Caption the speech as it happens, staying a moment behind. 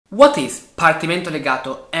What is partimento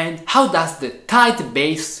legato and how does the tight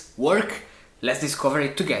bass work? Let's discover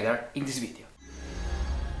it together in this video.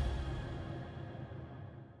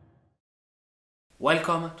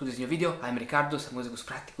 Welcome to this new video. I'm Riccardo, Musicus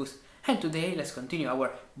Practicus, and today let's continue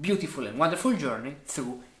our beautiful and wonderful journey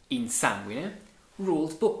through Insanguine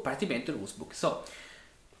rules book, partimento rules book. So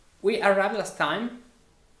we arrived last time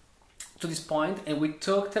to this point and we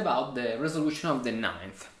talked about the resolution of the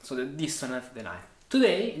ninth, so the dissonance of the ninth.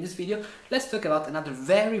 Today, in this video, let's talk about another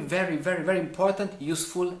very important,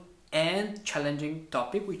 useful and challenging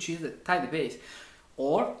topic, which is the tight bass.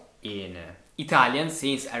 Or in Italian,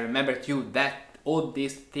 since I remembered you that all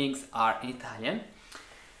these things are in Italian,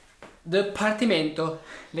 the partimento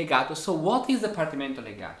legato. So what is the partimento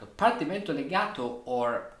legato? Partimento legato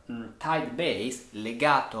or tight bass,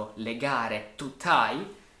 legato, legare, to tie,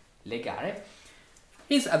 legare,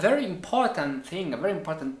 is a very important thing, a very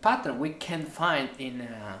important pattern we can find in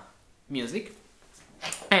music.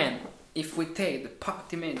 And if we take the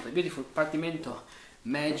partimento, the beautiful partimento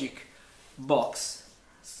magic box,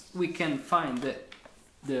 we can find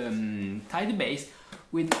the tight bass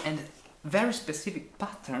with a very specific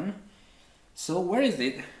pattern. So where is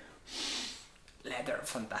it? Leather,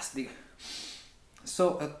 fantastic.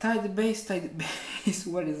 So a tight bass,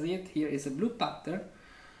 where is it? Here is a blue pattern,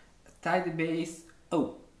 a tight bass.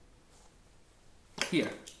 Oh, here,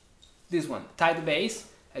 this one, tight bass,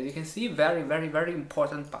 as you can see, very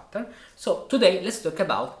important pattern. So today let's talk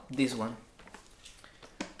about this one,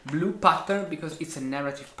 blue pattern, because it's a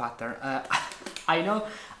narrative pattern. I know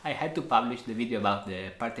I had to publish the video about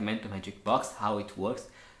the Partimento magic box, how it works,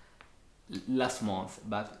 last month,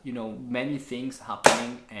 but you know, many things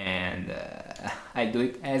happening, and I do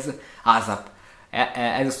it as ASAP,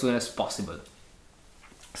 as soon as possible.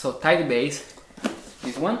 So tight bass,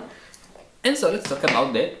 this one. And so let's talk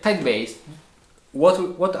about the tight bass.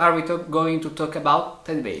 What are we going to talk about?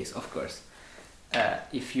 Tight bass, of course,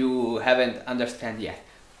 if you haven't understood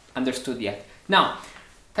yet. Now,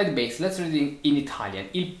 tight bass, let's read it in Italian.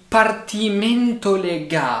 Il partimento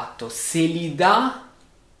legato se li dà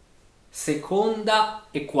seconda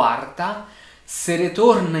e quarta, se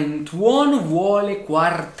ritorna in tuono vuole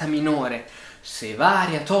quarta minore, se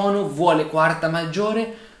varia tono vuole quarta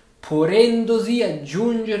maggiore, potendosi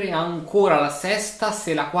aggiungere ancora la sesta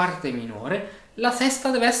se la quarta è minore, la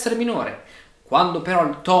sesta deve essere minore. Quando però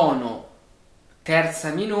il tono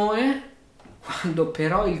terza minore,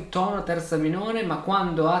 ma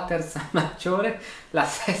quando ha terza maggiore, la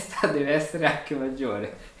sesta deve essere anche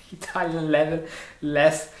maggiore. Italian level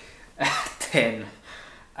less 10.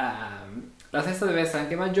 La sesta deve essere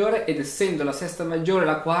anche maggiore, ed essendo la sesta maggiore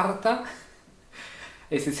la quarta,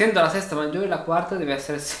 essendo la sesta maggiore, la quarta deve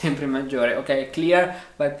essere sempre maggiore. Ok, clear,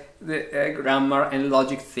 but the grammar and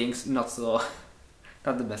logic things not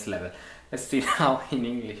the best level. Let's see now in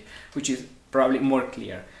English, which is probably more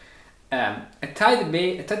clear. A tight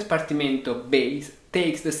partimento bass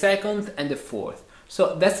takes the second and the fourth.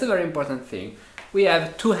 So that's a very important thing. We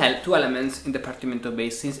have two elements in the partimento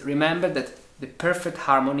bass, since remember that the perfect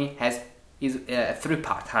harmony is a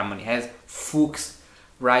three-part harmony, has fugues,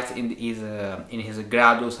 right, in his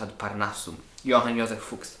Gradus ad Parnassum, Johann Joseph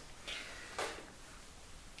Fuchs.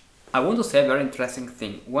 I want to say a very interesting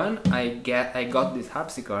thing. When I got this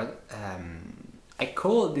harpsichord, I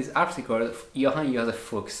called this harpsichord Johann Joseph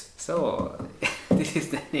Fuchs. So this is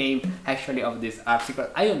the name actually of this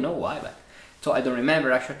harpsichord. I don't know why, but so I don't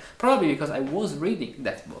remember actually. Probably because I was reading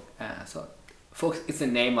that book. So Fuchs is the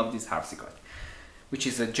name of this harpsichord, which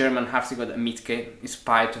is a German harpsichord, a Mitke,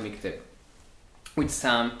 inspired to Mitke, with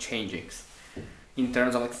some changings in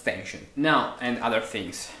terms of extension now and other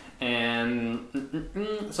things. And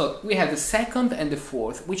so we have the second and the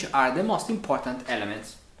fourth, which are the most important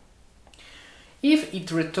elements. If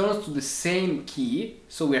it returns to the same key,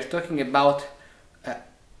 so we are talking about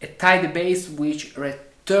a tight bass which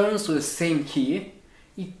returns to the same key,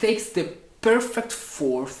 it takes the perfect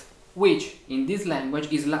fourth, which in this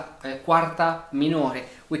language is la quarta minore.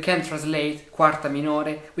 We can translate quarta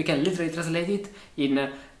minore, we can literally translate it in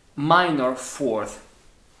minor fourth,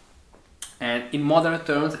 and in modern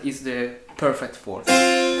terms is the perfect fourth.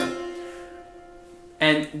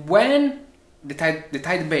 And when the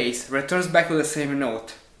tight bass returns back to the same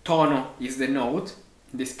note, tono is the note,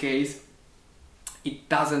 in this case it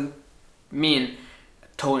doesn't mean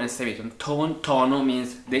tone and semitone. Tono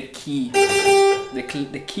means the key, the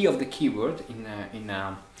key of the keyboard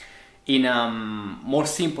in a more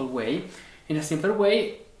simple way. In a simpler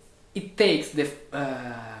way, it takes the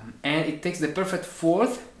perfect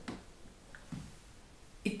fourth.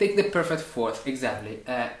 It takes the perfect fourth, exactly.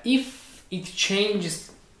 If it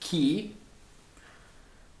changes key,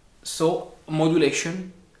 so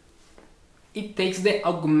modulation, it takes the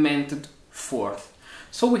augmented fourth.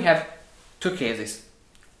 So we have two cases.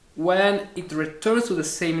 When it returns to the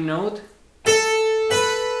same note,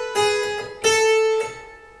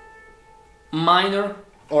 minor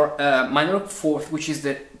or minor fourth, which is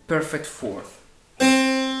the perfect fourth.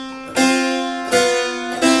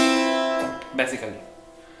 Basically,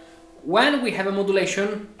 when we have a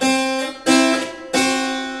modulation,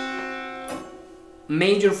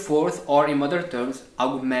 major fourth, or in modern terms,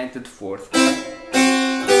 augmented fourth.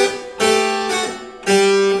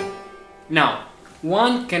 Now,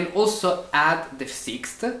 one can also add the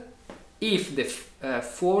sixth if the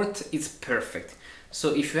fourth is perfect.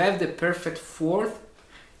 So if you have the perfect fourth,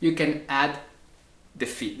 you can add the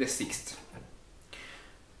sixth.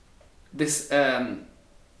 This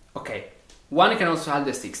okay. One can also add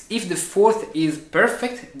the sixth. If the fourth is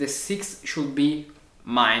perfect, the sixth should be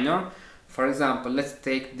minor. For example, let's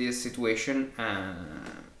take this situation.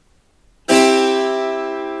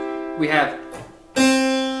 We have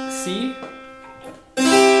C.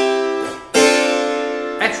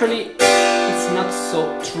 Actually, it's not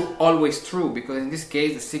so true, always true, because in this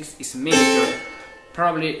case the sixth is major.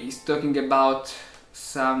 Probably he's talking about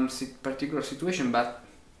some particular situation, but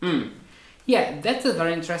yeah, that's a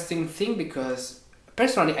very interesting thing, because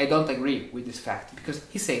personally I don't agree with this fact, because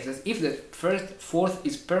he says that if the fourth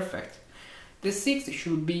is perfect, the sixth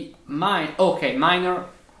should be minor.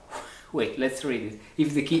 Wait, let's read it.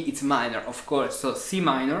 If the key is minor, of course, so C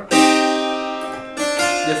minor,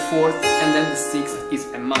 the fourth, and then the sixth is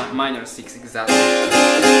a minor sixth, exactly.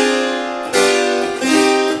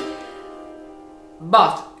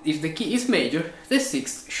 But if the key is major, the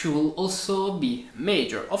sixth should also be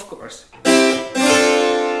major, of course.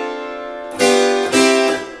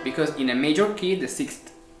 Because in a major key, the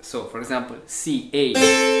sixth, so for example, C, A,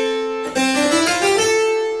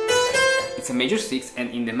 it's a major sixth,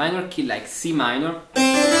 and in the minor key like C minor,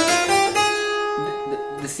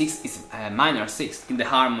 the sixth is a minor sixth in the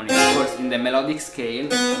harmony, of course, in the melodic scale,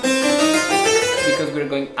 because we're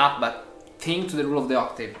going up, but think to the rule of the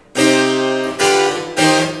octave.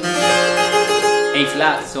 A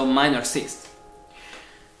flat, so minor sixth.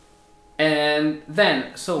 And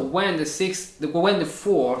then, so when the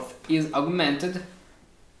fourth is augmented,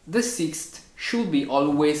 the sixth should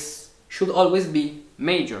always be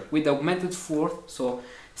major with the augmented fourth, so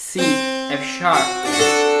C, F sharp,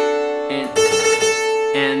 and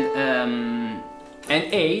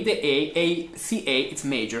A, C, A, it's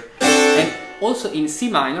major. And also in C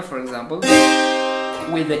minor, for example,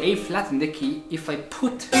 with the A flat in the key, if I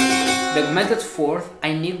put the augmented fourth,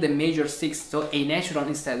 I need the major sixth, so A natural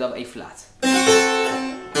instead of A flat.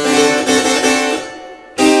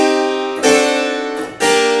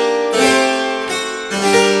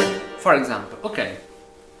 For example, okay,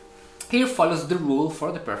 here follows the rule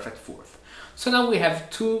for the perfect fourth. So now we have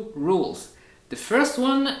two rules. The first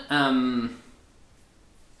one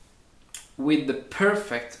with the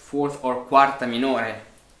perfect fourth or quarta minore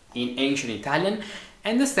in ancient Italian,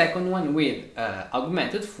 and the second one with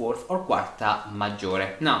augmented fourth or quarta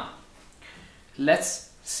maggiore. Now, let's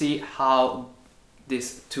see how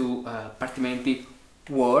these two partimenti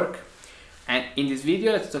work. And in this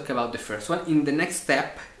video, let's talk about the first one. In the next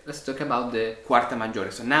step, let's talk about the quarta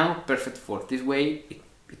maggiore. So now, perfect fourth. This way,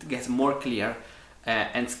 it gets more clear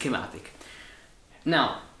and schematic.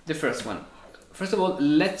 Now, the first one. First of all,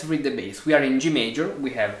 let's read the bass. We are in G major. We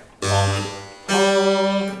have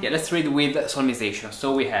yeah, let's read with solmisation.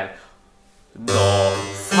 So we have Do,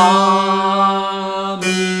 Fa,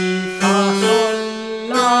 Mi, Fa, Sol,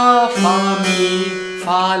 La, Fa, Mi,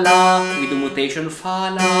 Fa, La, with the mutation Fa,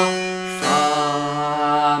 La,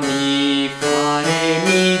 Fa, Mi, Fa, Re,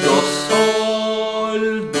 Mi, Do, Sol,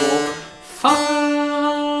 Do, Fa,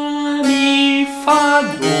 Mi, Fa,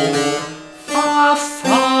 Do, Fa,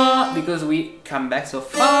 Fa, because we come back, so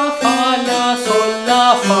Fa, Fa, La, Sol,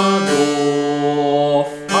 La, Fa, Do,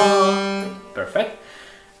 Fa. Perfect.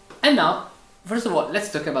 And now, first of all,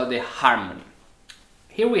 let's talk about the harmony.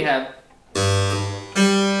 Here we have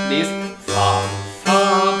this Fa,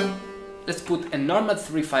 Fa. Let's put a normal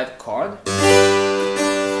 3-5 chord.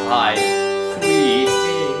 5, 3, 8,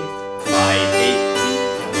 5,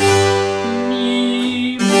 8,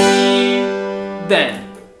 Mi, Mi. Then,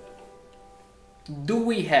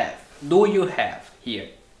 do you have here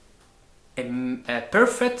a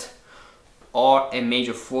perfect or a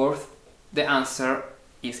major fourth? The answer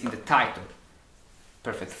is in the title,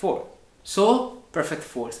 perfect fourth. So, perfect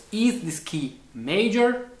fourth, is this key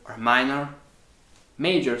major or minor?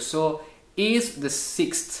 Major, so is the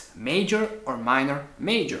sixth major or minor?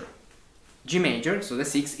 Major. G major, so the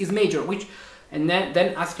sixth is major, which And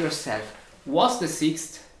then ask yourself, what's the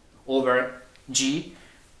sixth over G?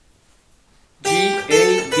 G,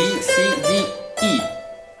 A, B, C, D, E.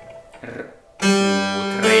 Re,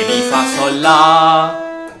 mi, fa, sol, la.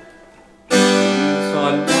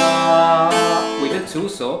 Sol, la. With the two,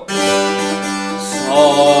 so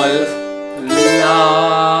sol,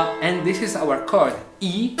 la. And this is our chord.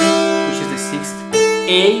 E, which is the sixth.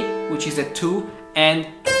 A, which is the two. And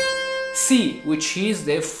C, which is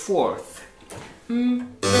the fourth. Do, mi,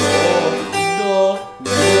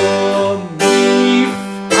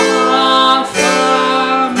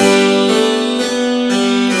 fa, mi,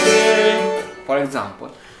 re. For example,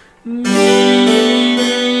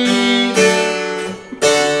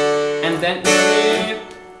 and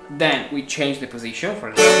then we change the position, for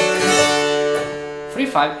example,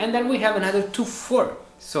 3-5, and then we have another 2-4.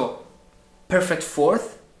 So perfect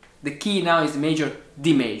fourth. The key now is major,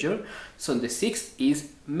 D major, so the sixth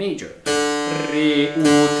is major. Re, u, re,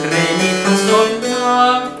 mi, fa, sol,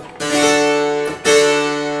 la.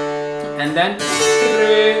 And then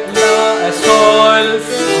re, la, sol,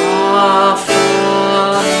 fa,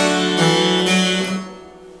 fa, mi.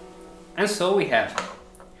 And so we have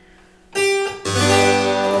mi,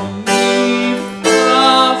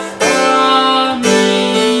 fa, fa, mi,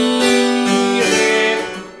 re.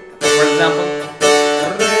 For example,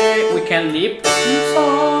 can lip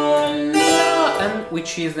sol, la, and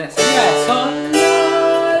which is the sol, la,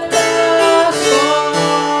 sol,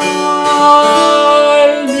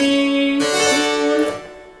 mi, sol.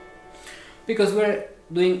 Because we're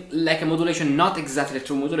doing like a modulation, not exactly a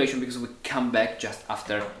true modulation, because we come back just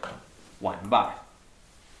after one bar.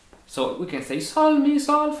 So we can say sol, mi,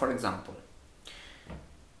 sol, for example.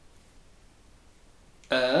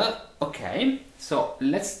 Okay, so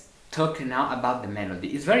let's talk now about the melody.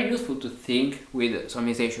 It's very useful to think with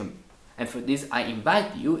solmisation, and for this I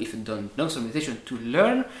invite you, if you don't know solmisation, to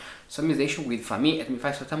learn solmisation with Fami at Mi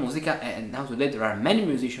Fai Tota Musica. And now today there are many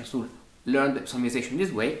musicians who learn the solmisation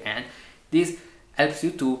this way, and this helps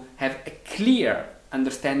you to have a clear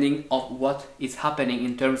understanding of what is happening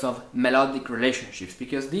in terms of melodic relationships,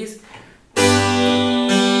 because this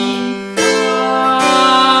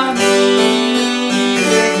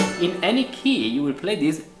in any key you will play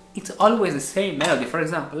this, it's always the same melody. For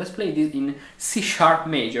example, let's play this in C sharp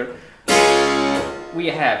major. We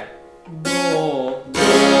have do,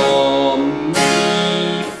 do,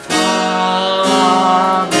 mi,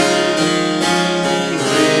 fa, mi,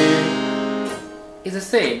 re. It's the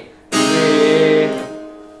same. Re.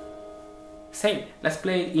 Same. Let's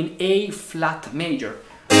play it in A flat major.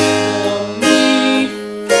 Do, mi,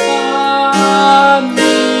 fa,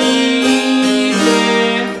 mi,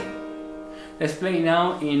 re. Let's play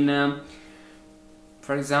now in,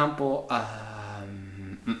 for example,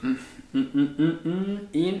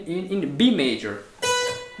 in B major.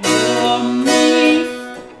 Do, mi,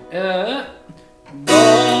 fa,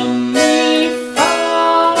 mi,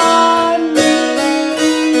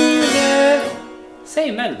 re.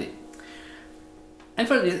 Same melody. And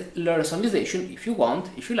for this, learn solmisation if you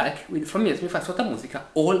want, if you like, with from Mi Fai Tota Musica.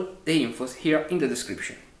 All the infos here in the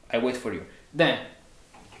description. I wait for you. Then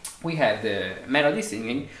we have the melody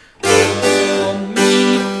singing.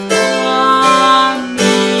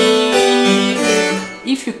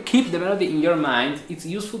 If you keep the melody in your mind, it's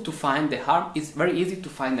useful to find the harmony. It's very easy to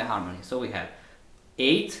find the harmony. So we have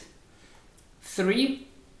 8, 3,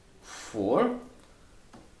 4,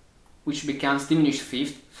 which becomes diminished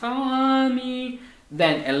fifth, fa, mi,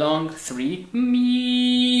 then a long 3,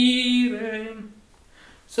 mi, re.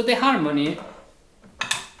 So the harmony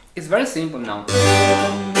is very simple now.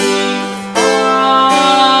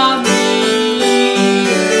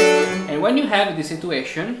 And when you have the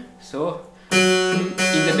situation, so in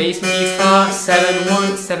the bass mi, fa,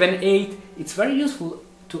 7-1, 7-8, it's very useful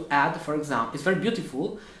to add, for example, it's very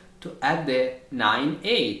beautiful to add the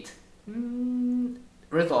 9-8,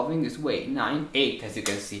 resolving this way, 9-8, as you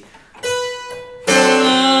can see.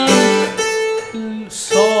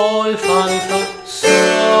 Sol, fa, mi, fa,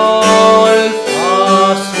 sol,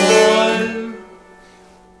 fa, sol.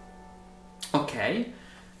 Okay,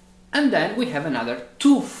 and then we have another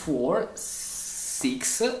 2, 4,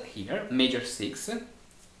 6 here, major 6,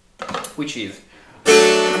 which is, we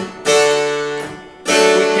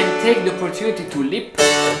can take the opportunity to lip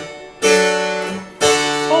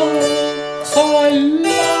sol, sol,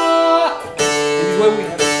 la. This is where we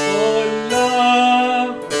have sol, la,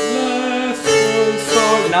 la, sol,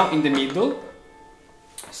 sol. Now in the middle,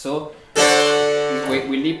 so this way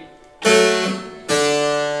we lip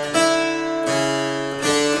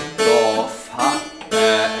do, fa.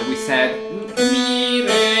 We said mi,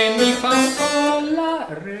 re, mi, fa, sol, la,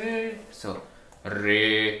 re. So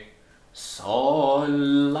sol,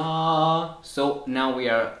 la. So now we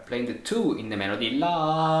are playing the 2 in the melody,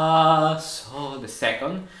 la, sol, the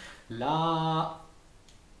second, la,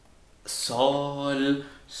 sol,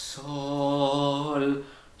 sol,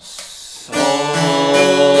 sol,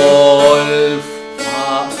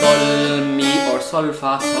 fa, sol, mi, or sol,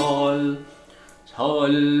 fa, sol,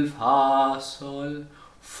 sol, fa, sol,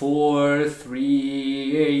 4,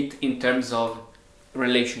 3, 8 in terms of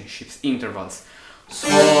relationships, intervals. Sol,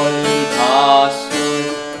 fa,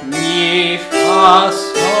 sol, mi, fa,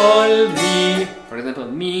 sol, mi. For example,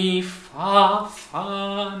 mi, fa,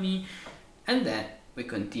 mi. And then we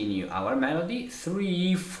continue our melody,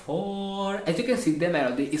 3, 4. As you can see, the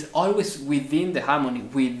melody is always within the harmony,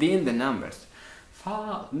 within the numbers.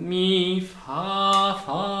 Fa, mi,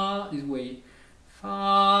 fa, this way.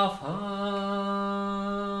 Fa, fa,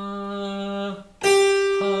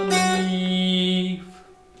 mi, fa,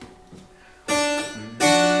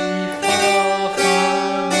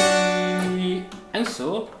 mi. And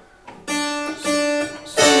so,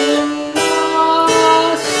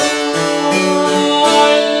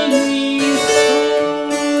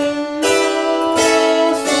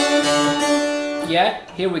 yeah,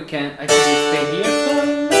 here we can actually stay here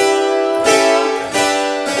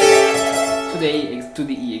to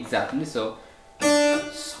the E exactly. So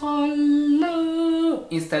sol, la.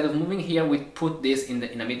 Instead of moving here, we put this in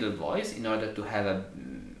a middle voice in order to have a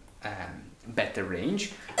better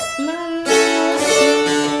range. La,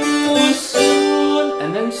 sol, sol,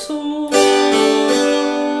 and then sol,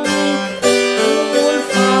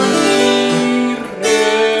 fa, mi,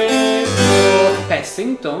 re, do.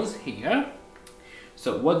 Passing tones here.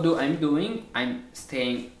 So what I'm doing? I'm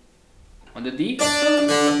staying on the D.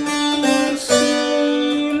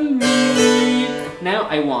 Sol, mi. Now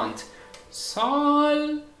I want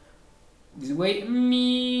sol, this way,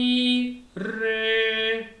 mi,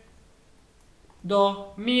 re, do,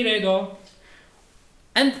 mi, re, do.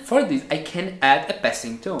 And for this I can add a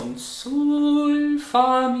passing tone. Sol,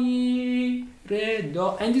 fa, mi, re,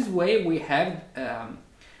 do. And this way we have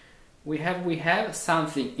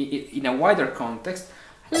something in a wider context.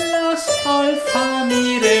 La, sol, fa,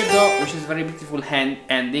 mi, re, do, which is very beautiful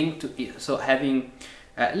ending to it. So having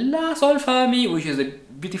la, sol, fa, mi, which is a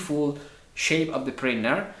beautiful shape of the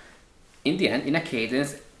prisoner, in the end, in a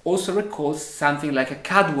cadence, also recalls something like a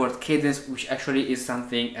cadward cadence, which actually is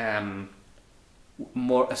something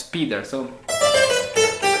more a speeder. So,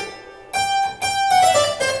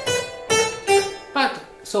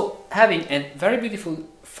 so having a very beautiful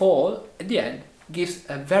fall at the end gives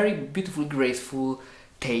a very beautiful, graceful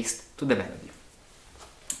taste to the melody.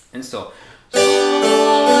 And so,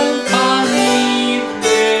 sol, fa, mi,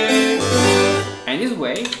 re, do. And this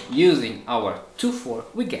way, using our 2/4,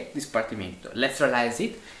 we get this partimento. Let's realize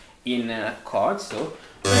it in chords. So,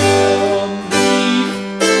 do, mi,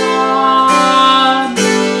 fa,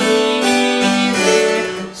 mi, re,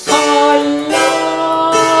 sol,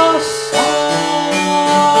 la, sol,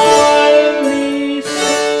 mi,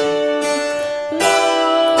 sol, la,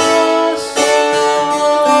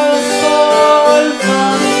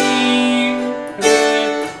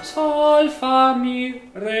 sol, fa, mi,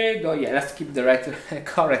 re, do. Yeah, let's keep the right,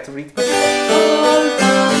 correct rhythm. Sol,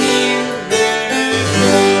 fa, mi, re, do.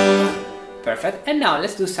 Perfect. And now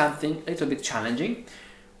let's do something a little bit challenging.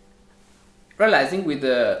 Realizing with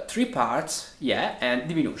the 3 parts, yeah, and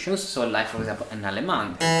diminutions. So, like for example, an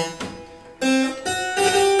allemande.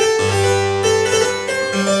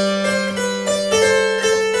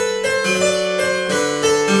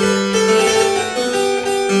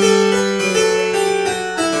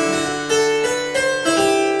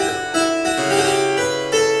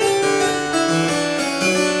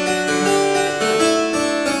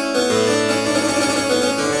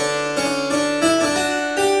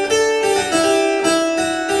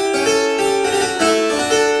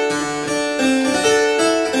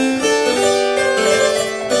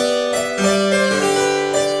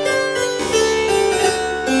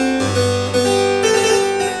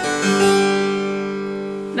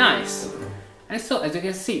 As you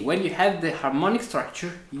can see, when you have the harmonic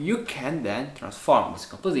structure, you can then transform this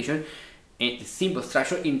composition, the simple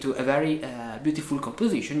structure, into a very beautiful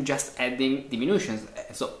composition, just adding diminutions.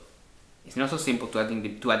 So it's not so simple to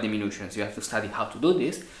add diminutions. You have to study how to do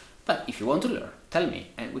this. But if you want to learn, tell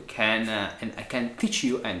me, and we can, and I can teach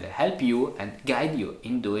you and help you and guide you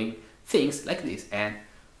in doing things like this and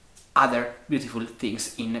other beautiful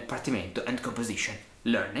things in partimento and composition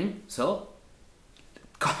learning. So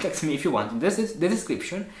contact me if you want in the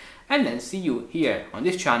description, and then see you here on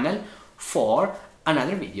this channel for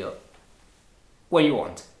another video when you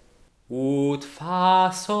want. Ut,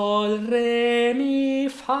 fa, sol, re, mi,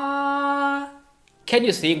 fa. Can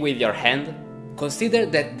you sing with your hand? Consider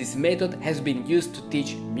that this method has been used to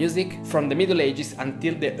teach music from the Middle Ages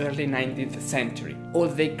until the early 19th century. All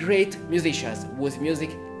the great musicians whose music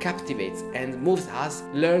captivates and moves us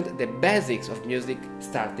learned the basics of music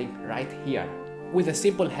starting right here, with a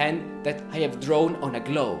simple hand that I have drawn on a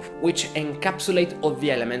glove, which encapsulate all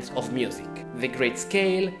the elements of music: the great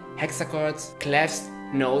scale, hexachords, clefs,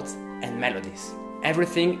 notes and melodies.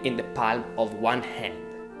 Everything in the palm of one hand.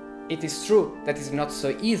 It is true that it's not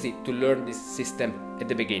so easy to learn this system at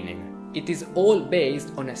the beginning. It is all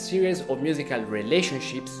based on a series of musical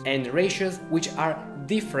relationships and ratios which are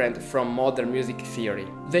different from modern music theory.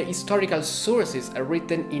 The historical sources are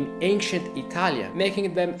written in ancient Italian,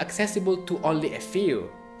 making them accessible to only a few.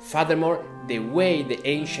 Furthermore, the way the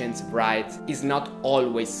ancients write is not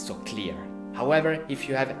always so clear. However, if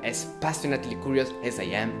you are as passionately curious as I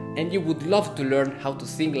am, and you would love to learn how to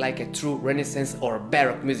sing like a true Renaissance or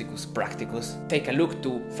Baroque Musicus Practicus, take a look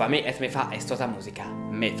to Fa me et me fa est Tota Musica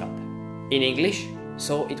method. In English,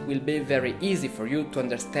 so it will be very easy for you to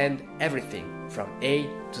understand everything from A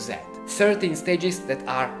to Z. 13 stages that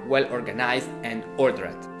are well organized and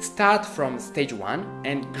ordered. Start from stage 1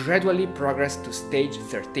 and gradually progress to stage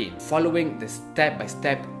 13, following the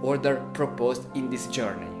step-by-step order proposed in this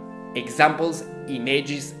journey. Examples,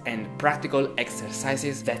 images and practical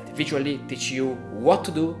exercises that visually teach you what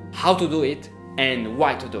to do, how to do it and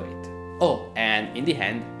why to do it. Oh, and in the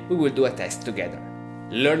end, we will do a test together.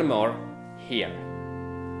 Learn more here.